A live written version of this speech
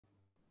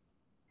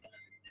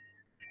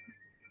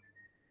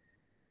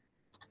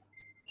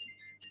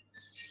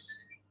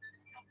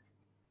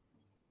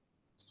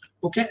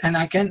Okay, and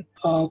I can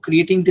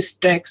creating this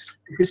text.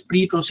 This is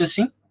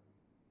pre-processing.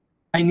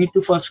 I need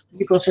to first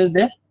pre-process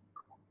there.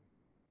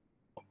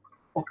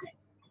 Okay,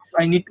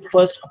 I need to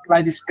first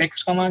apply this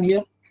text command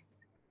here.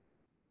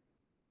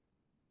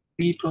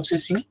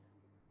 Pre-processing.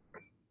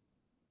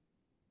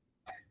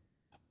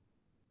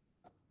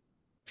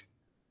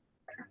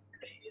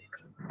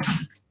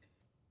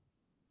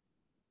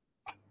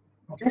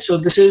 Okay, so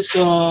this is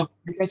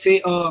we can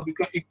say we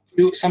can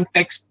do some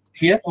text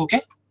here.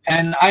 Okay,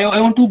 and I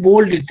want to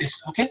bold it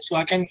this. Okay, so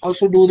I can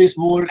also do this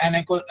bold, and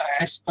I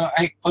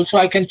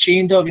can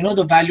change the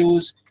the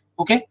values.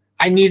 Okay,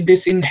 I need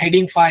this in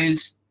heading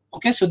files.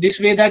 Okay, so this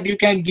way that you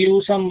can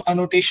give some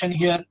annotation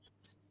here.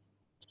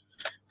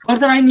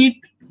 Further, I need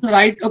to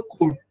write a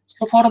code.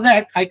 So for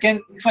that, I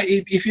can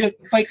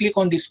if I click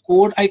on this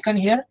code icon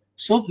here,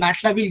 so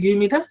MATLAB will give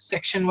me the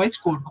section wise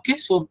code. Okay,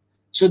 so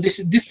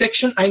this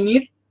section I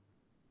need.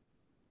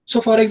 So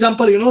for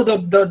example,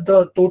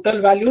 the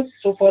total values.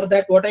 So for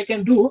that, what I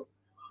can do,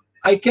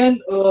 I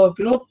can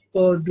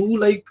do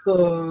like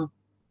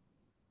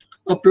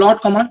a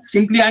plot command.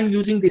 Simply, I'm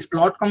using this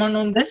plot command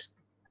on this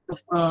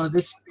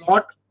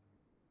plot,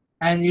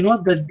 and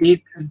the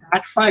date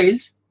that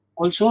files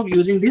also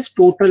using this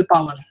total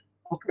power.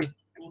 Okay,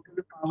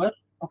 total power.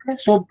 Okay,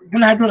 so you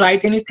don't have to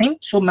write anything.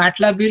 So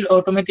MATLAB will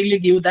automatically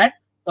give that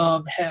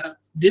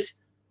this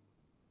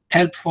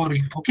help for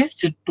you. Okay,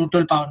 so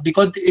total power,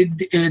 because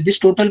this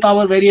total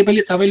power variable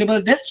is available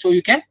there, so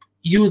you can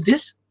use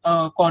this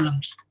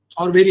columns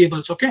or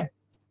variables. Okay,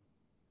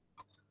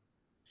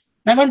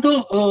 I want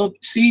to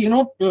see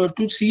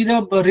to see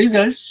the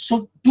results.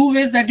 So two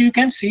ways that you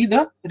can see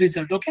the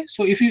result. Okay,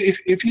 so if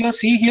you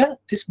see here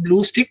this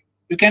blue stick,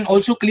 you can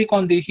also click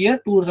on the here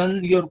to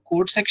run your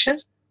code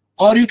sections,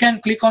 or you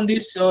can click on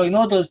this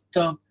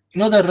the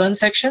run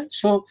section.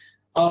 So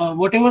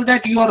whatever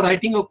that you are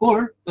writing a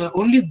code,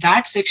 only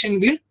that section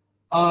will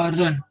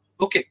run.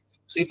 Okay,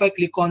 so if I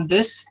click on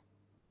this,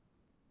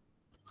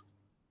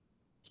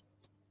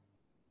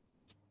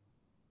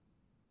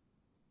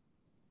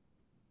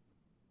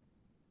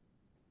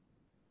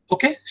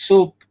 okay,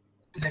 so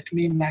let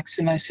me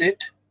maximize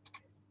it.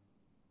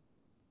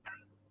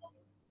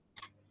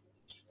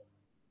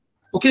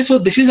 Okay, so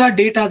this is our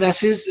data.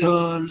 This is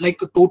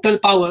like total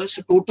power.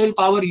 So total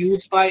power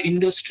used by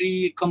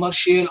industry,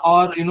 commercial,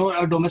 or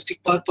a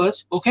domestic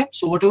purpose. Okay,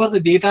 so whatever the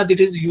data that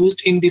is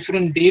used in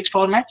different date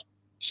format.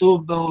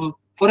 So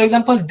for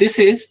example, this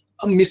is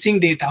a missing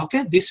data.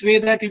 Okay, this way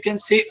that you can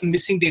say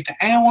missing data,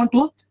 and I want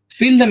to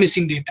fill the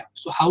missing data.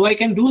 So how I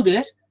can do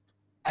this?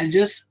 I'll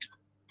just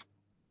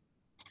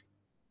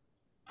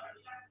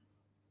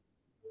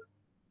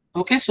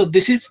okay. So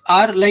this is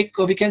our like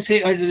we can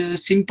say a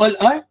simple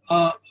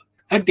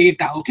a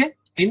data. Okay,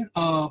 in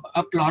a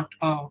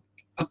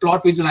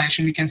plot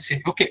visualization we can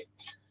say. Okay,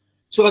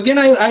 so again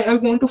I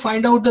want to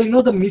find out the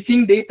the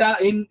missing data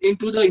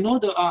into the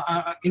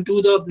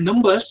into the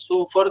numbers.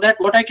 So for that,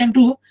 what I can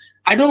do,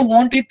 I don't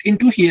want it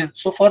into here.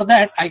 So for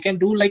that, I can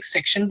do like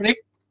section break.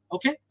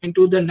 Okay,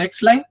 into the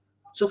next line.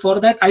 So for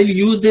that, I'll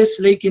use this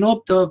like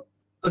the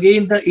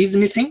again the is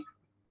missing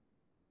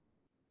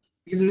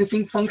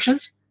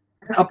functions,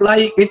 and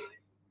applying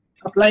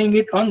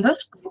it on the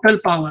total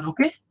power.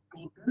 Okay,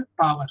 total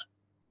power.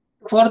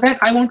 For that,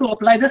 I want to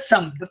apply the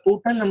sum, the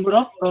total number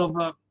of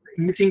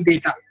missing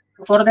data.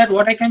 For that,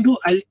 what I can do,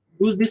 I'll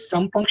use this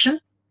sum function.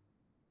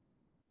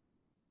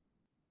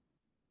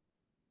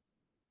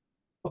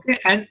 Okay,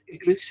 and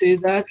it will say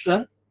that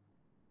run.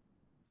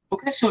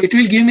 Okay, so it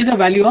will give me the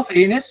value of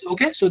ANS.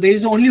 Okay, so there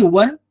is only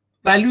one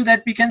value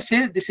that we can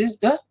say this is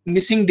the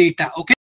missing data. Okay.